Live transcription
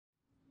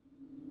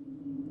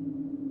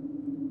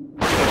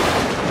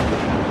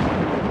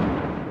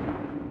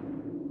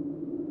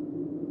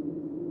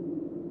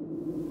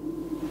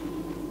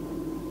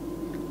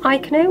I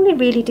can only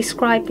really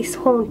describe this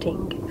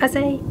haunting as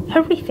a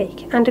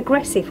horrific and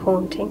aggressive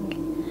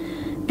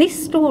haunting.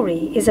 This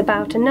story is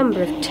about a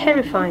number of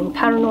terrifying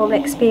paranormal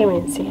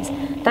experiences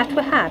that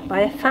were had by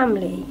a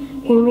family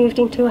who moved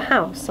into a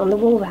house on the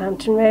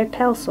Wolverhampton Road,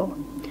 Pelsall.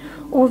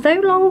 Although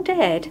long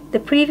dead, the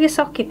previous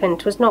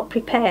occupant was not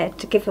prepared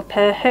to give up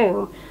her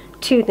home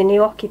to the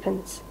new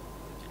occupants,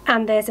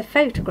 and there's a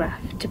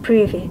photograph to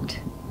prove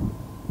it.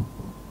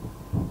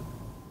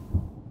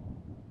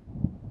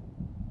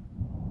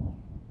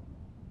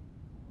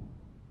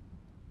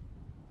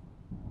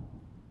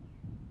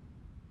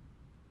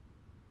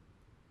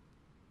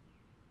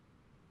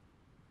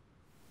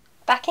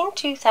 Back in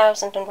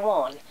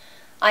 2001,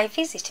 I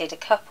visited a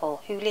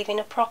couple who live in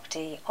a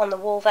property on the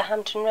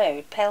Wolverhampton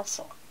Road,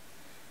 Pelsall,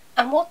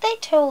 and what they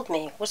told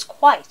me was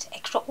quite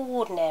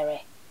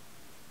extraordinary.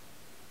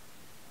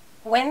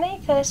 When they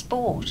first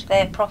bought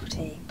their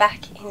property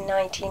back in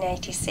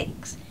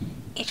 1986,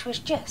 it was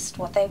just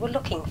what they were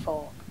looking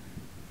for.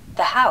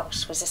 The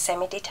house was a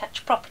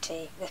semi-detached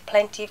property with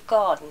plenty of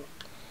garden,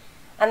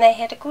 and they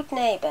had a good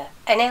neighbour,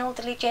 an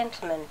elderly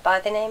gentleman by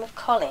the name of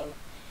Colin,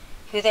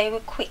 who they were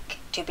quick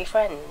to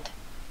befriend.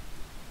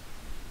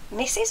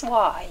 Mrs.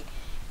 Y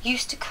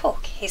used to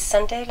cook his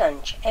Sunday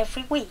lunch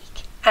every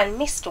week, and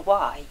Mr.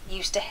 Y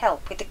used to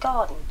help with the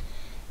garden,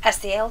 as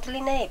the elderly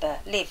neighbour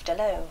lived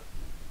alone.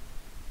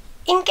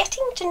 In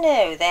getting to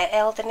know their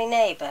elderly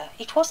neighbour,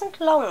 it wasn't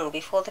long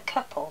before the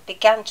couple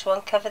began to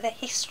uncover the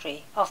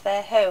history of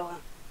their home.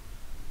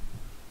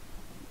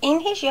 In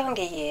his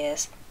younger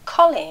years,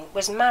 Colin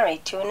was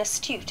married to an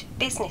astute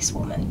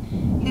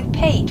businesswoman who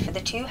paid for the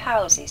two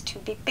houses to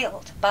be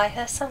built by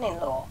her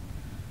son-in-law.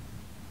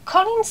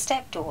 Colin's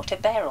stepdaughter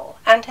Beryl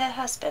and her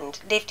husband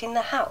lived in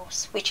the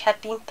house which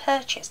had been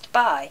purchased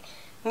by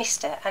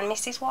Mr. and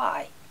Mrs.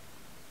 Y.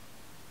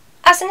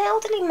 As an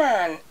elderly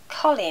man,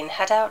 Colin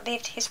had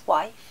outlived his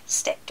wife,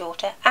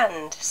 stepdaughter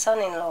and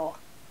son-in-law.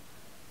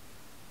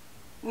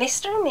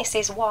 Mr. and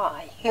Mrs.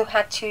 Y, who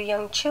had two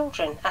young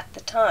children at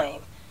the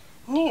time,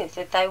 knew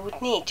that they would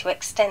need to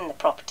extend the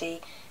property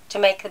to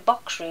make the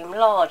box room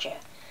larger,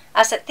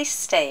 as at this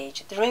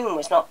stage the room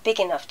was not big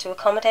enough to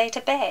accommodate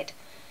a bed,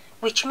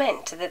 which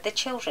meant that the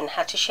children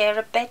had to share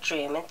a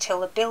bedroom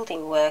until the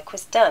building work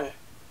was done.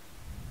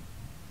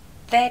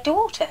 Their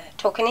daughter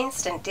took an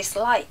instant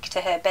dislike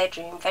to her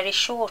bedroom very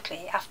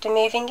shortly after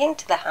moving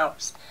into the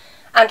house,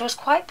 and was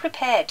quite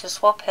prepared to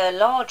swap her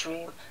large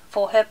room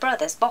for her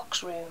brother's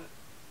box room.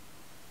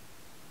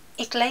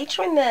 It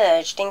later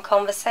emerged in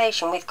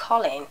conversation with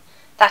Colin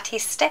that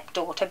his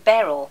stepdaughter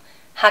Beryl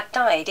had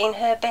died in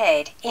her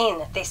bed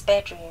in this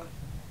bedroom.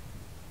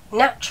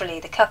 Naturally,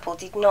 the couple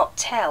did not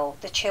tell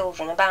the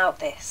children about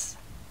this.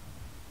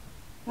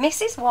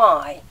 Mrs.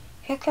 Y,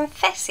 who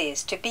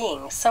confesses to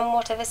being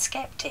somewhat of a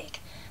skeptic,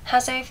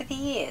 has over the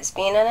years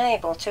been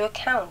unable to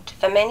account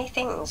for many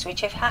things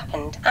which have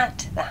happened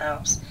at the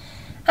house,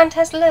 and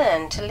has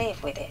learned to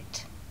live with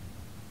it.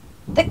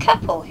 The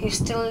couple who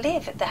still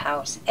live at the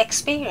house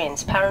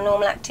experience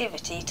paranormal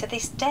activity to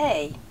this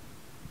day.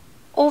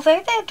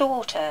 Although their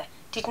daughter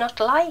did not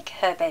like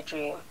her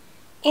bedroom,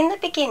 in the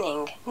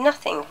beginning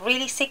nothing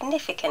really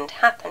significant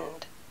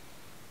happened.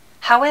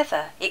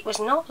 However, it was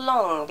not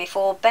long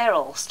before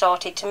Beryl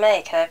started to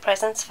make her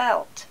presence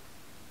felt.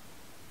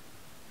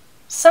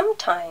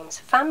 Sometimes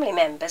family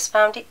members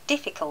found it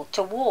difficult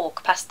to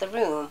walk past the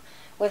room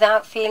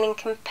without feeling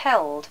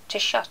compelled to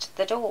shut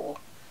the door.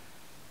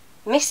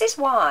 Mrs.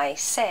 Y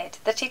said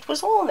that it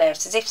was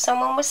almost as if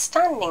someone was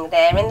standing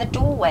there in the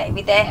doorway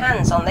with their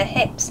hands on their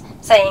hips,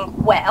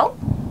 saying, "Well,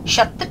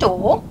 shut the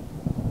door."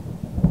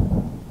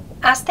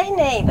 As their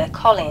neighbour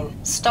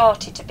Colin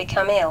started to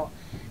become ill,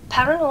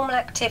 paranormal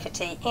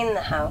activity in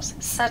the house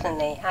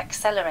suddenly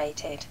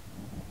accelerated.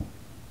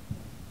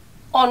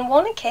 On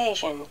one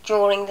occasion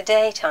during the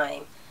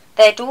daytime,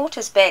 their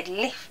daughter's bed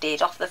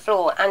lifted off the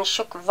floor and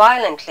shook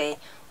violently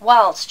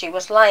whilst she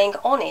was lying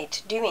on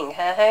it doing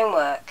her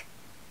homework.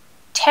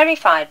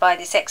 Terrified by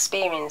this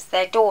experience,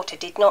 their daughter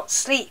did not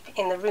sleep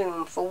in the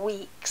room for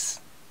weeks.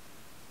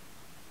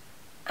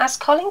 As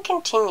Colin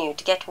continued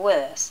to get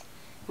worse,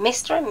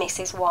 Mr. and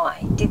Mrs.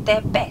 Y did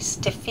their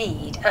best to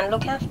feed and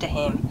look after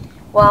him,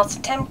 whilst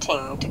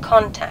attempting to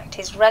contact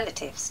his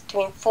relatives to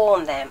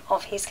inform them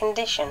of his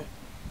condition.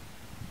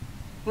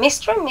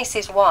 Mr. and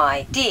Mrs.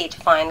 Y did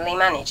finally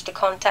manage to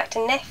contact a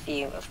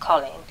nephew of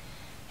Colin,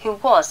 who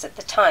was at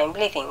the time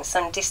living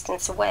some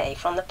distance away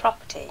from the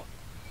property.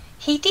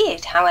 He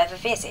did, however,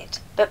 visit,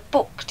 but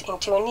booked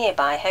into a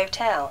nearby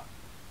hotel.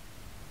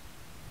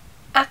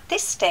 At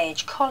this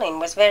stage, Colin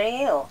was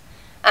very ill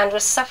and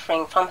was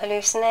suffering from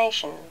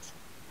hallucinations.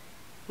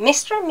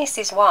 Mr. and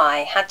Mrs.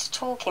 Y had to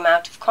talk him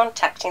out of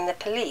contacting the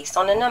police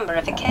on a number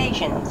of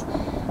occasions,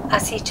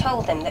 as he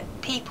told them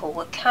that people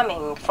were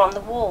coming from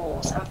the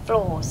walls and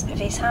floors of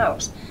his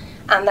house,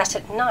 and that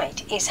at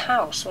night his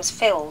house was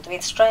filled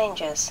with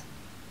strangers.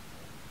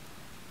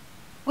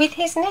 With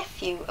his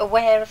nephew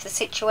aware of the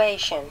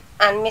situation,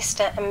 and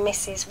Mr. and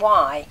Mrs.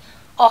 Y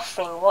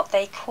offering what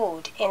they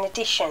could in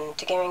addition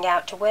to going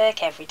out to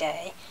work every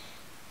day,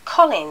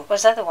 Colin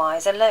was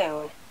otherwise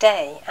alone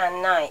day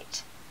and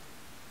night.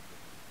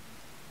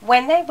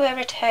 When they were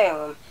at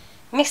home,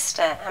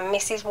 Mr. and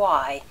Mrs.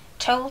 Y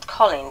told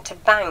Colin to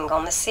bang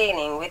on the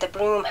ceiling with a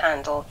broom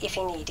handle if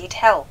he needed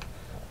help,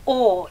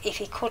 or if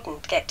he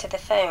couldn't get to the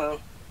phone.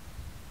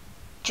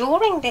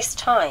 During this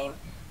time,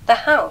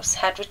 the house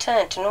had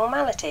returned to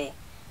normality,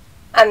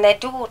 and their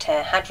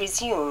daughter had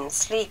resumed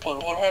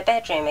sleeping in her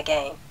bedroom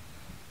again,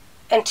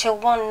 until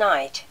one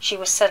night she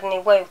was suddenly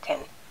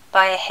woken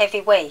by a heavy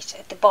weight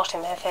at the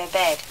bottom of her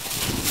bed,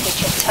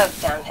 which had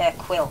tugged down her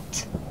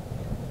quilt.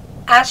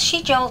 As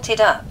she jolted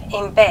up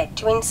in bed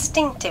to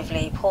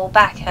instinctively pull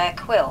back her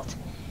quilt,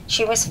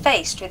 she was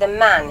faced with a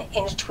man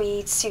in a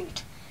tweed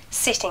suit,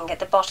 sitting at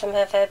the bottom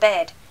of her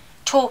bed,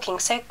 talking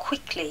so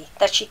quickly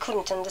that she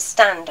couldn't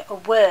understand a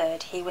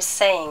word he was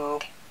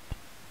saying.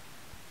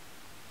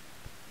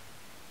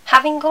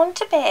 Having gone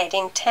to bed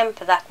in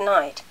temper that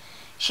night,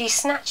 she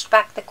snatched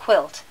back the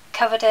quilt,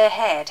 covered her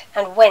head,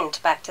 and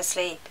went back to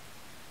sleep.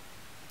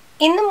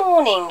 In the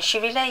morning she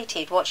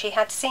related what she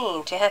had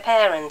seen to her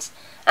parents,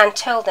 and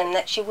told them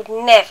that she would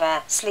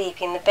never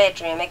sleep in the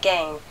bedroom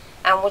again,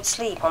 and would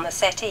sleep on the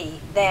settee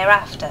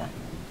thereafter.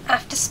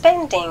 After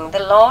spending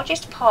the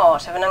largest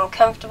part of an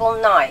uncomfortable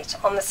night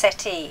on the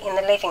settee in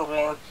the living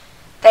room,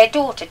 their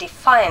daughter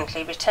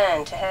defiantly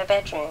returned to her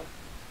bedroom.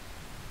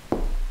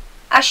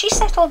 As she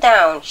settled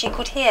down, she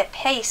could hear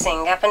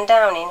pacing up and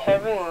down in her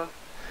room,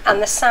 and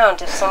the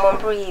sound of someone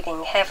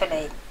breathing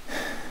heavily.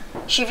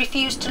 She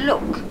refused to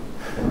look,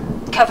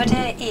 covered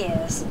her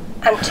ears,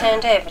 and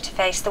turned over to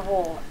face the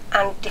wall,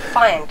 and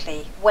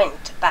defiantly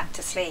went back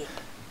to sleep.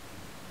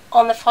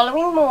 On the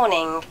following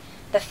morning,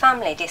 the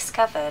family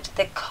discovered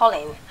that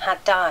Colin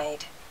had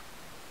died.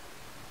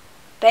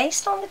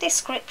 Based on the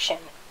description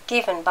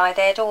given by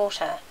their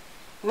daughter,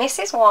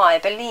 Mrs. Y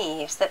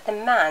believes that the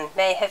man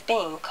may have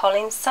been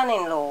Colin's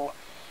son-in-law,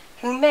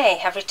 who may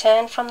have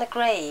returned from the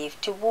grave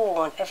to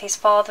warn of his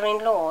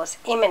father-in-law's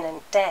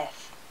imminent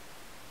death.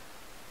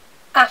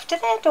 After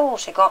their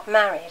daughter got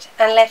married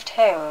and left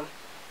home,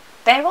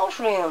 Beryl's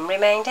room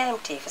remained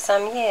empty for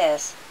some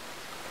years.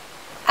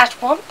 At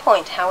one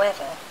point,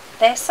 however,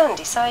 their son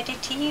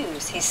decided to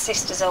use his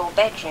sister's old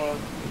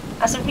bedroom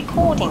as a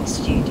recording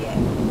studio,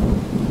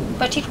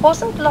 but it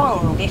wasn't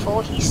long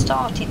before he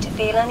started to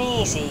feel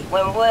uneasy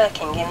when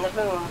working in the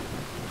room.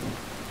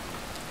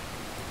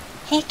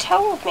 He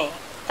told me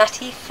that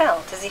he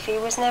felt as if he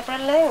was never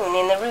alone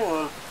in the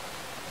room,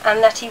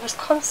 and that he was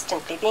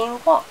constantly being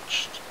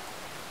watched,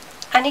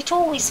 and it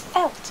always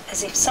felt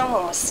as if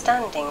someone was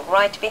standing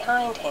right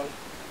behind him.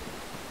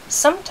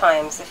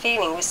 Sometimes the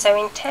feeling was so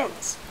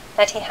intense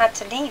that he had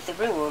to leave the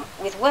room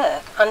with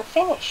work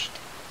unfinished.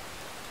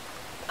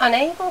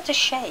 Unable to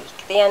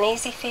shake the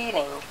uneasy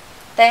feeling,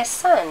 their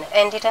son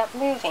ended up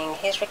moving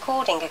his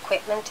recording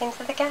equipment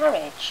into the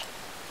garage.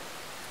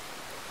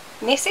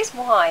 Mrs.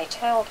 Y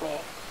told me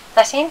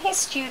that in his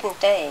student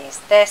days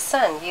their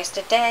son used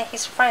to dare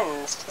his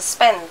friends to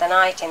spend the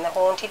night in the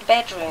haunted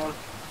bedroom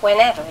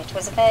whenever it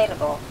was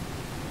available.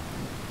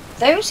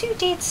 Those who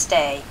did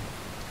stay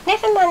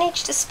never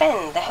managed to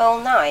spend the whole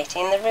night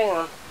in the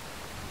room.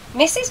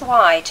 Mrs.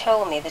 Y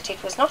told me that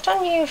it was not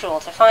unusual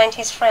to find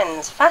his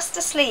friends fast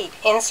asleep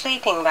in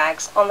sleeping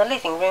bags on the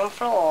living room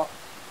floor.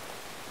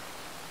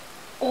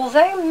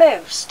 Although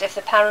most of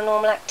the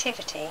paranormal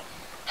activity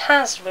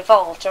has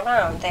revolved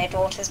around their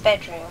daughter's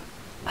bedroom,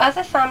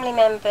 other family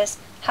members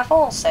have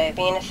also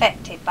been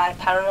affected by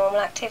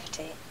paranormal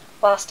activity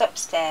whilst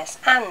upstairs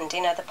and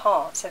in other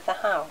parts of the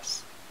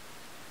house.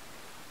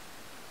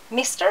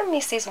 Mr. and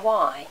Mrs.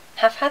 Y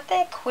have had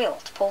their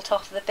quilt pulled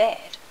off the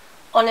bed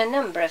on a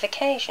number of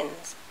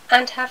occasions,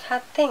 and have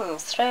had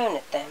things thrown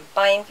at them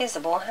by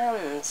invisible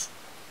hands.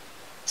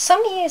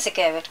 Some years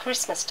ago at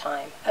Christmas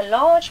time, a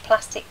large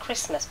plastic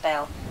Christmas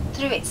bell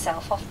threw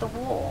itself off the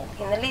wall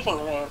in the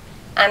living room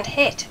and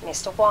hit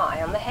Mr.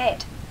 Y on the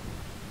head.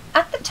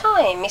 At the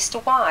time,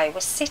 Mr. Y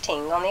was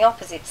sitting on the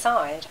opposite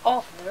side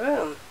of the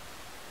room.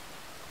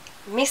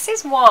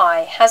 Mrs.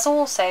 Y has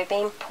also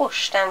been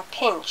pushed and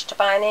pinched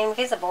by an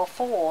invisible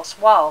force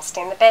whilst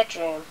in the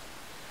bedroom.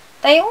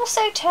 They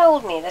also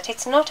told me that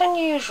it's not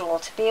unusual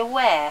to be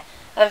aware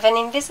of an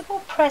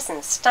invisible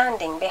presence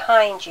standing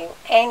behind you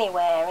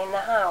anywhere in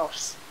the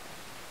house.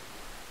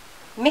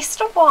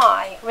 Mr.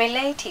 Y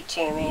related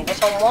to me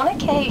that on one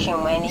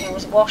occasion when he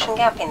was washing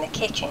up in the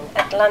kitchen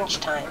at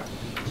lunchtime,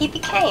 he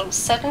became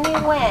suddenly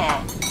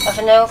aware of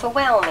an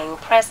overwhelming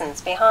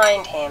presence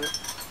behind him.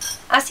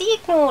 As he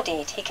ignored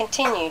it, he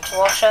continued to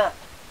wash up.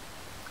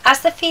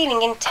 As the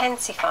feeling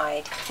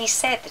intensified, he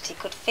said that he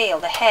could feel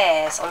the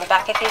hairs on the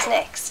back of his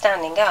neck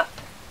standing up.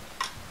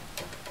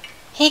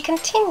 He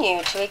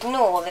continued to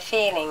ignore the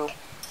feeling,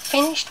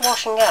 finished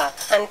washing up,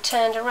 and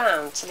turned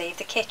around to leave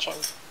the kitchen.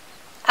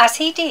 As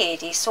he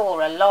did, he saw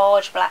a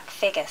large black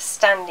figure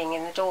standing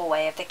in the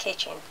doorway of the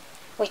kitchen,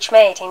 which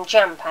made him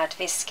jump out of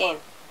his skin.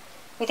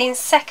 Within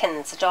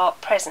seconds, the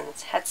dark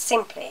presence had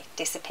simply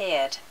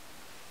disappeared.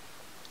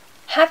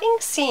 Having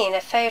seen a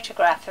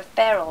photograph of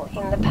Beryl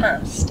in the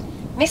past,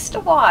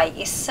 Mr. Y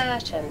is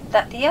certain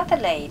that the other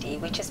lady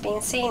which has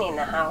been seen in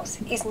the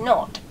house is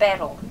not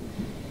Beryl.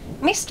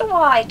 Mr.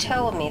 Y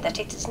told me that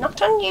it is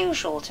not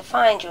unusual to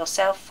find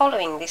yourself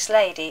following this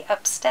lady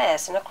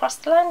upstairs and across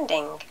the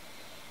landing.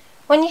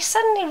 When you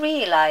suddenly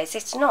realise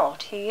it's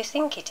not who you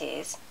think it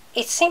is,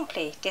 it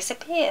simply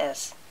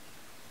disappears.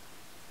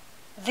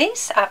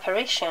 This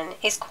apparition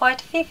is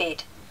quite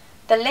vivid.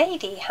 The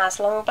lady has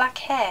long black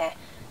hair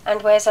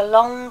and wears a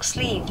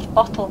long-sleeved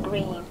bottle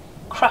green,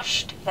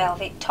 crushed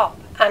velvet top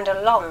and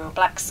a long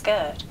black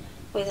skirt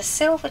with a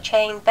silver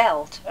chain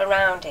belt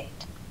around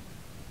it.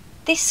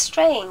 This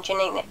strange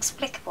and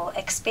inexplicable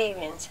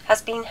experience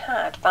has been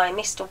had by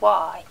Mr.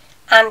 Y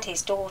and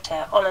his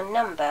daughter on a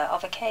number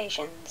of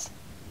occasions.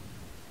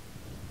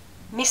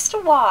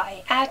 Mr.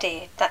 Y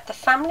added that the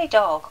family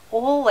dog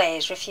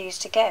always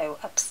refused to go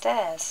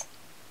upstairs.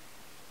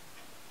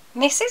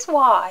 Mrs.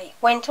 Y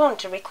went on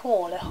to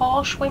recall a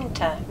harsh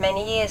winter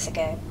many years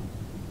ago.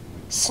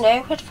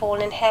 Snow had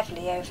fallen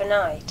heavily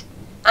overnight,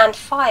 and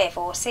 5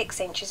 or 6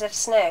 inches of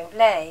snow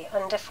lay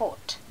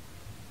underfoot.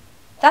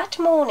 That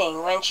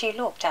morning, when she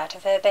looked out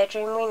of her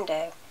bedroom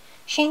window,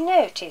 she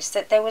noticed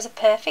that there was a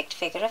perfect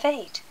figure of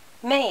 8,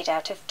 made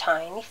out of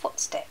tiny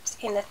footsteps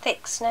in the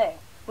thick snow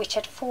which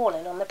had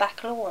fallen on the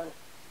back lawn.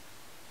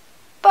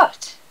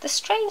 But the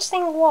strange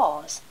thing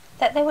was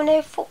that there were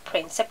no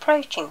footprints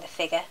approaching the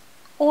figure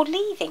or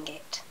leaving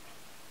it.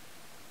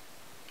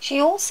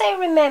 She also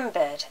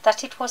remembered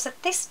that it was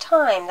at this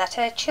time that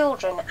her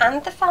children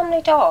and the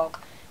family dog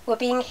were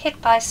being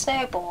hit by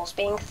snowballs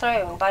being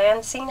thrown by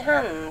unseen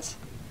hands.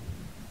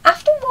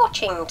 After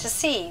watching to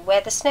see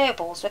where the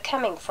snowballs were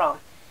coming from,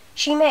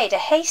 she made a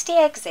hasty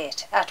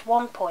exit at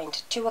one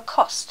point to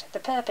accost the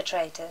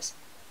perpetrators,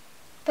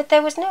 but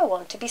there was no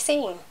one to be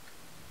seen.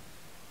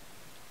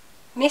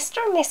 Mr.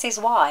 and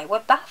Mrs. Y were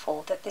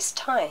baffled at this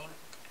time,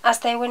 as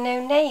there were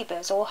no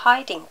neighbours or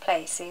hiding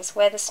places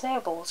where the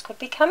snowballs could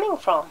be coming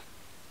from.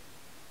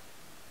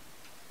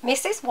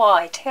 Mrs.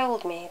 Y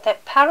told me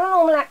that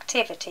paranormal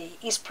activity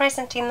is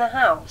present in the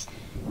house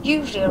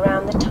usually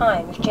around the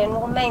time of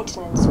general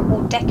maintenance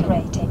or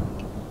decorating,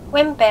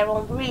 when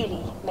Beryl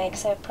really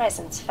makes her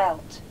presence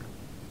felt.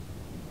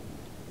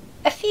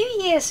 A few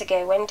years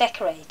ago, when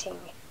decorating,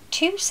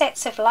 2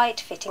 sets of light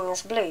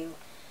fittings blew,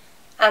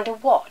 and a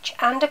watch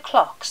and a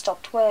clock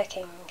stopped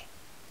working.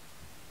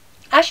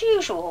 As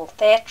usual,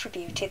 they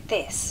attributed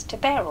this to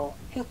Beryl,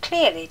 who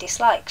clearly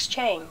dislikes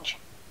change.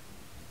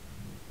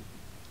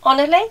 On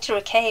a later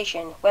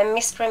occasion, when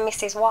Mr. and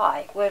Mrs.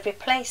 Y were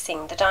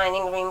replacing the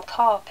dining room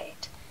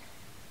carpet,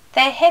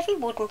 their heavy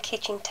wooden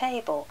kitchen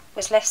table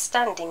was left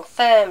standing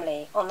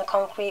firmly on the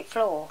concrete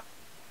floor.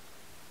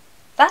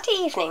 That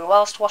evening,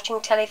 whilst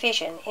watching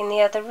television in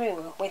the other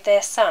room with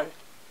their son,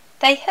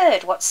 they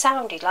heard what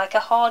sounded like a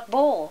hard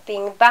ball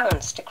being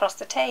bounced across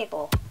the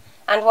table,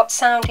 and what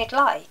sounded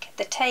like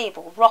the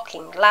table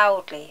rocking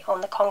loudly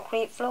on the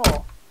concrete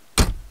floor.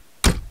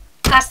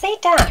 As they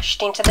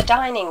dashed into the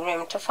dining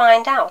room to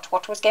find out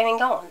what was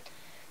going on,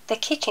 the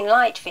kitchen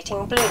light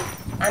fitting blew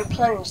and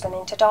plunged them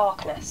into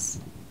darkness.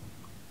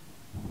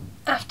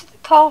 After the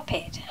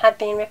carpet had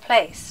been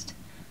replaced,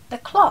 the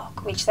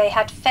clock, which they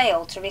had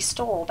failed to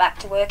restore back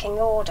to working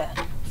order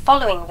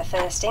following the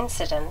first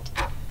incident,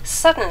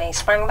 suddenly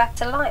sprang back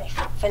to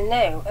life for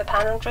no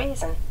apparent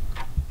reason.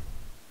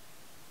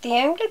 The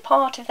only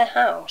part of the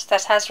house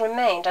that has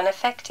remained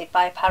unaffected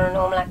by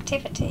paranormal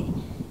activity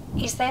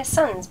is their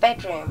son's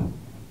bedroom,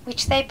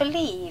 which they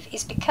believe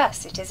is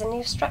because it is a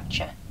new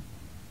structure.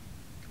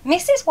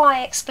 Mrs.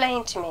 Y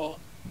explained to me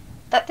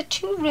that the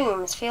 2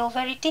 rooms feel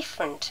very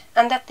different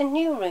and that the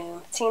new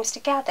room seems to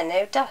gather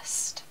no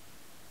dust.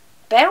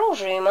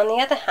 Beryl's room, on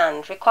the other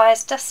hand,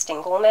 requires dusting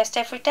almost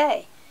every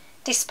day,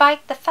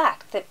 despite the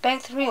fact that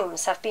both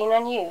rooms have been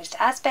unused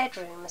as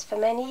bedrooms for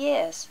many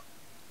years.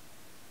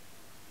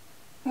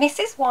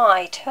 Mrs.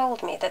 Y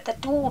told me that the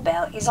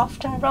doorbell is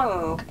often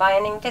rung by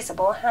an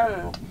invisible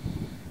hand,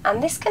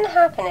 and this can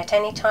happen at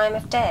any time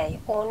of day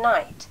or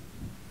night.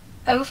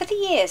 Over the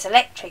years,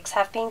 electrics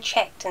have been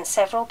checked, and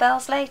several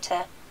bells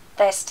later,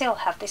 they still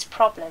have this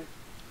problem,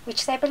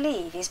 which they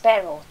believe is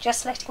Beryl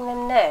just letting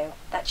them know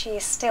that she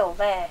is still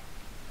there.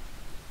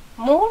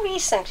 More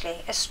recently,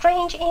 a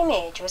strange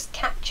image was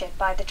captured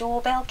by the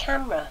doorbell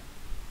camera.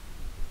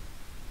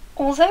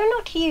 Although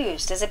not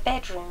used as a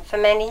bedroom for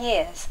many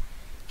years,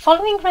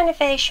 following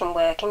renovation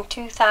work in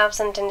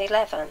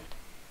 2011,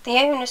 the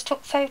owners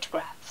took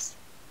photographs.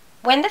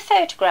 When the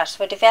photographs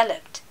were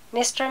developed,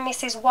 Mr. and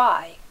Mrs.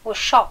 Y were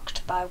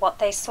shocked by what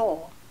they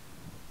saw.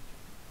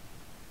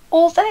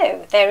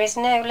 Although there is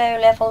no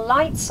low-level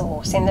light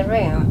source in the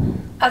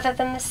room other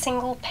than the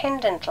single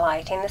pendant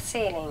light in the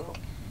ceiling,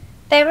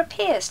 there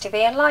appears to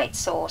be a light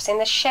source in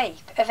the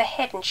shape of a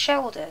head and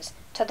shoulders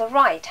to the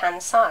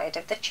right-hand side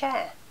of the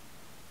chair.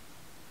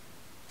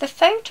 The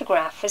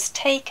photograph was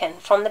taken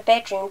from the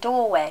bedroom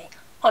doorway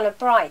on a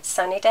bright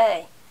sunny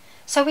day,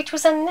 so it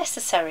was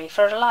unnecessary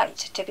for a light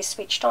to be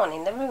switched on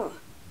in the room.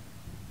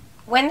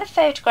 When the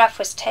photograph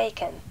was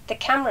taken, the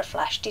camera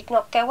flash did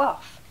not go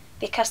off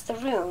because the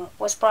room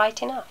was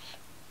bright enough.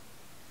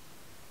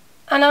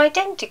 An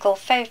identical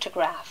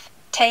photograph,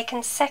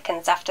 taken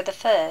seconds after the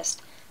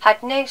first,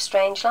 had no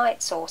strange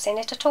light source in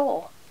it at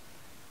all.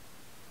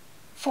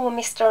 For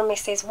Mr. and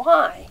Mrs.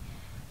 Y,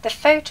 the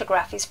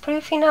photograph is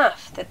proof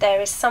enough that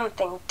there is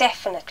something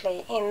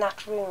definitely in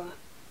that room.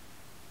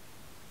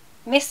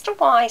 Mr.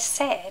 Y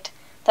said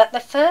that the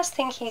first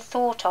thing he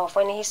thought of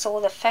when he saw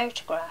the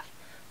photograph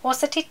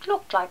was that it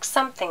looked like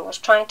something was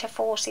trying to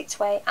force its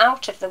way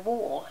out of the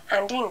wall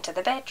and into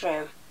the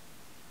bedroom.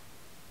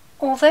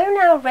 Although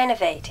now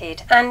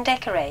renovated and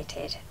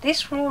decorated,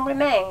 this room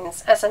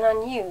remains as an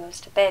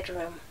unused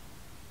bedroom.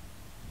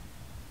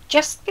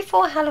 Just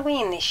before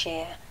Halloween this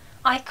year,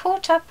 I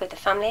caught up with the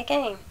family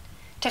again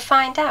to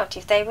find out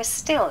if they were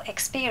still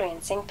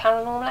experiencing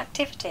paranormal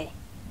activity.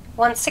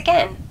 Once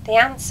again, the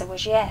answer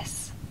was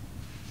yes.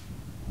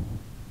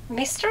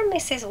 Mr. and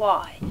Mrs.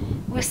 Y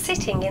were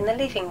sitting in the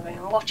living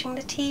room watching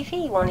the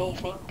TV one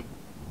evening,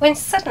 when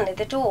suddenly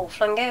the door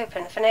flung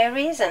open for no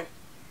reason.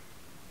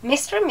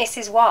 Mr. and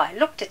Mrs. Y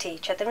looked at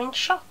each other in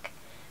shock,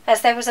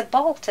 as there was a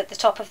bolt at the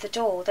top of the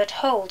door that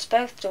holds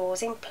both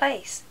doors in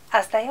place,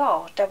 as they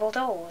are double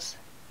doors.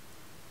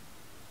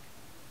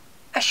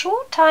 A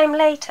short time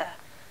later,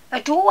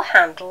 a door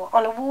handle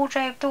on a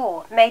wardrobe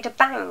door made a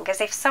bang as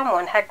if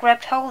someone had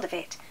grabbed hold of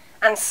it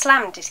and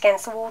slammed it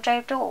against the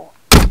wardrobe door.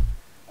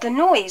 The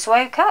noise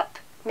woke up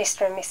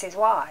Mr. and Mrs.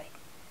 Y,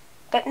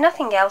 but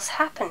nothing else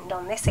happened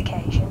on this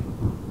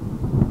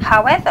occasion.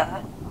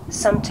 However,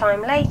 some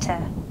time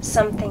later,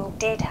 something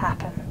did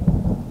happen.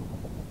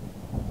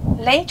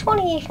 Late one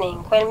evening,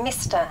 when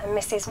Mr. and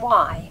Mrs.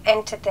 Y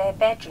entered their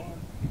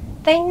bedroom,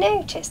 they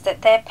noticed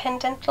that their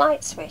pendant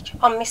light switch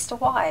on Mr.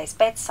 Y's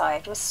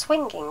bedside was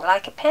swinging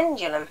like a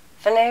pendulum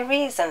for no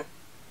reason.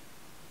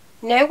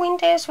 No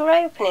windows were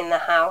open in the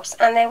house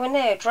and there were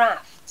no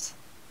drafts.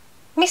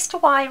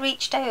 Mr. Y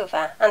reached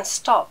over and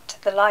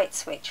stopped the light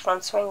switch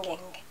from swinging.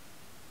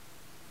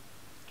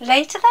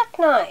 Later that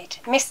night,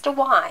 Mr.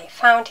 Y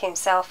found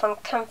himself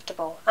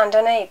uncomfortable and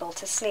unable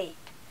to sleep,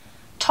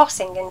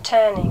 tossing and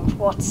turning for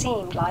what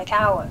seemed like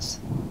hours.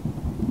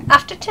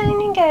 After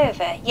turning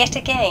over yet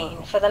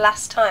again for the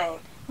last time,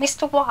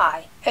 Mr.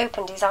 Y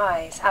opened his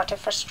eyes out of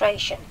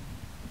frustration.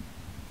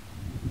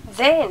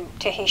 Then,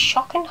 to his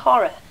shock and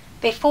horror,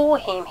 before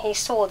him he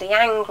saw the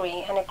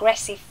angry and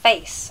aggressive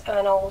face of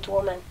an old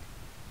woman.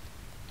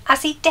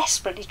 As he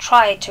desperately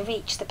tried to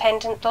reach the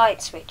pendant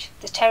light switch,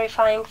 the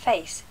terrifying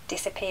face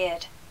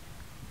disappeared.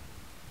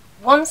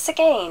 Once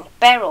again,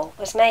 Beryl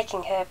was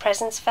making her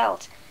presence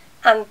felt,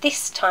 and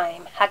this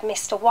time had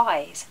Mr.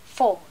 Y's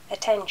full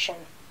attention.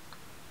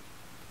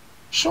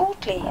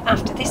 Shortly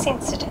after this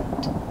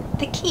incident,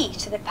 the key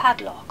to the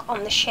padlock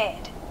on the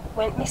shed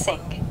went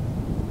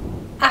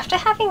missing. After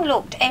having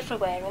looked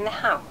everywhere in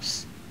the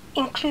house,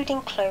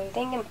 including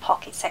clothing and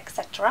pockets,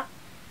 etc.,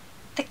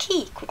 the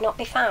key could not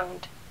be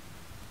found.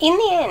 In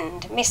the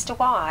end, Mr.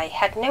 Y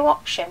had no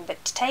option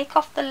but to take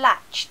off the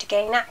latch to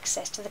gain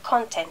access to the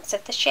contents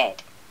of the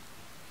shed.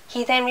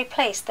 He then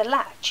replaced the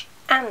latch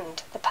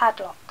and the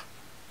padlock.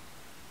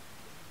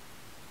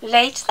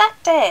 Late that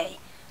day,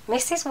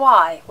 Mrs.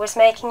 Y was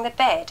making the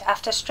bed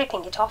after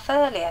stripping it off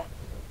earlier.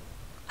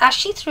 As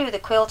she threw the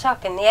quilt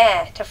up in the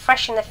air to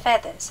freshen the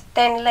feathers,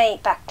 then lay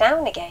it back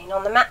down again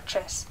on the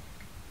mattress,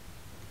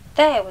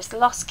 there was the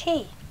lost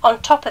key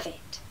on top of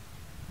it.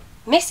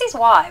 Mrs.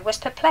 Y was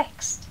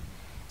perplexed.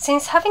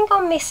 Since having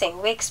gone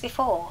missing weeks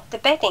before, the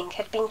bedding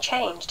had been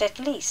changed at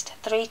least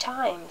 3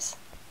 times.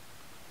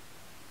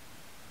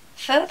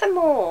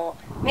 Furthermore,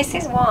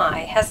 Mrs.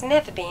 Y has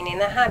never been in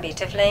the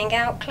habit of laying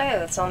out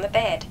clothes on the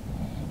bed,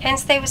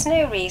 hence there was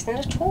no reason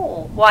at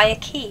all why a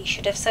key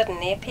should have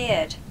suddenly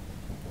appeared.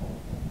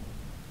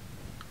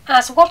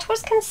 As what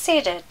was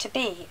considered to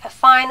be a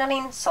final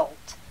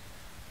insult,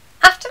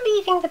 after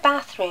leaving the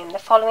bathroom the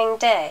following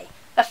day,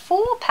 a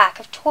 4-pack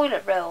of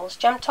toilet rolls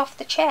jumped off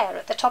the chair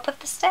at the top of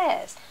the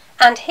stairs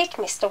and hit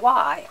Mr.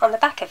 Y on the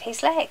back of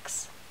his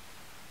legs.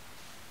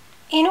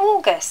 In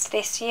August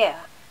this year,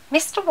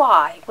 Mr.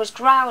 Y was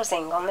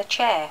drowsing on the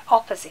chair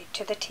opposite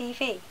to the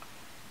TV,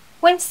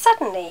 when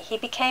suddenly he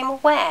became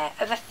aware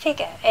of a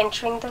figure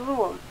entering the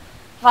room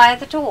via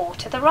the door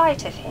to the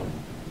right of him.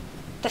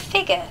 The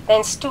figure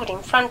then stood in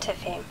front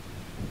of him,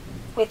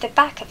 with the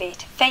back of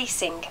it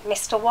facing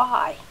Mr.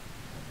 Y.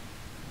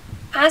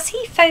 As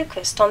he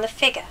focused on the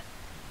figure,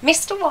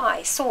 Mr.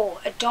 Y saw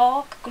a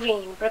dark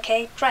green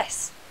brocade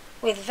dress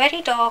with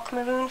very dark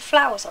maroon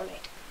flowers on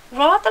it,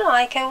 rather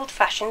like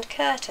old-fashioned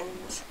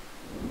curtains.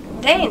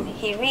 Then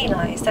he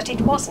realized that it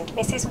wasn't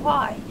Mrs.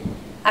 Y,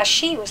 as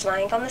she was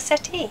lying on the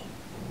settee.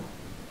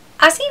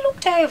 As he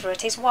looked over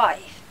at his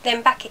wife,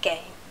 then back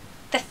again,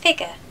 the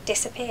figure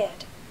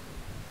disappeared.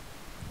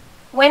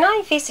 When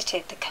I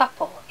visited the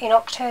couple in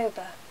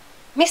October,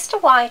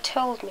 Mr. Y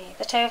told me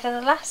that over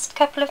the last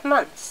couple of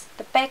months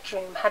the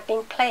bedroom had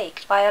been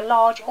plagued by a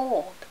large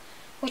orb,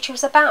 which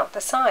was about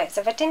the size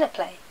of a dinner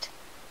plate.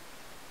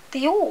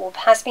 The orb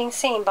has been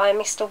seen by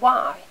Mr.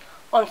 Y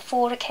on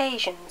 4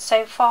 occasions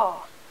so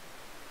far.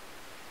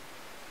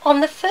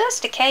 On the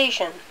first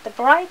occasion, the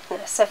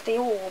brightness of the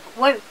orb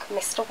woke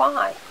Mr.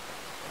 Y.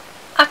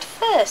 At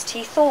first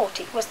he thought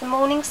it was the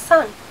morning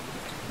sun,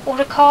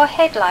 or a car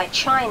headlight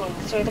shining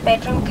through the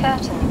bedroom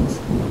curtains,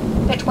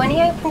 but when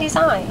he opened his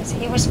eyes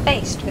he was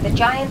faced with a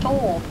giant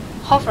orb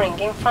hovering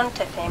in front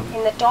of him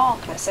in the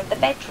darkness of the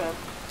bedroom.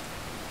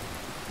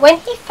 When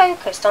he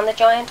focused on the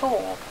giant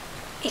orb,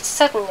 it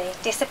suddenly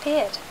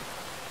disappeared.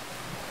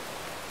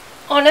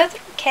 On other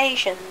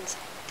occasions,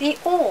 the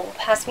orb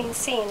has been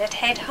seen at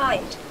head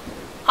height,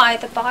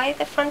 either by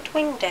the front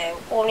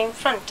window or in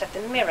front of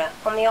the mirror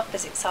on the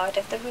opposite side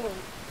of the room.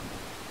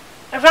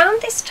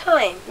 Around this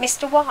time,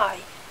 Mr. Y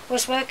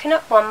was woken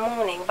up one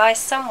morning by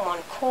someone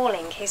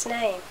calling his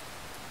name.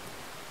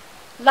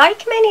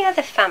 Like many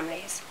other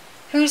families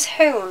whose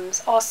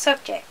homes are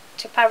subject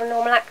to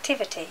paranormal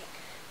activity,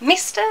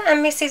 Mr.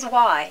 and Mrs.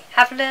 Y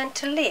have learned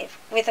to live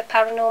with the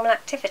paranormal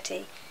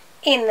activity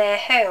in their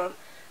home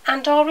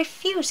and are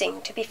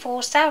refusing to be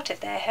forced out of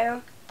their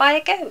home by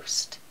a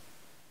ghost.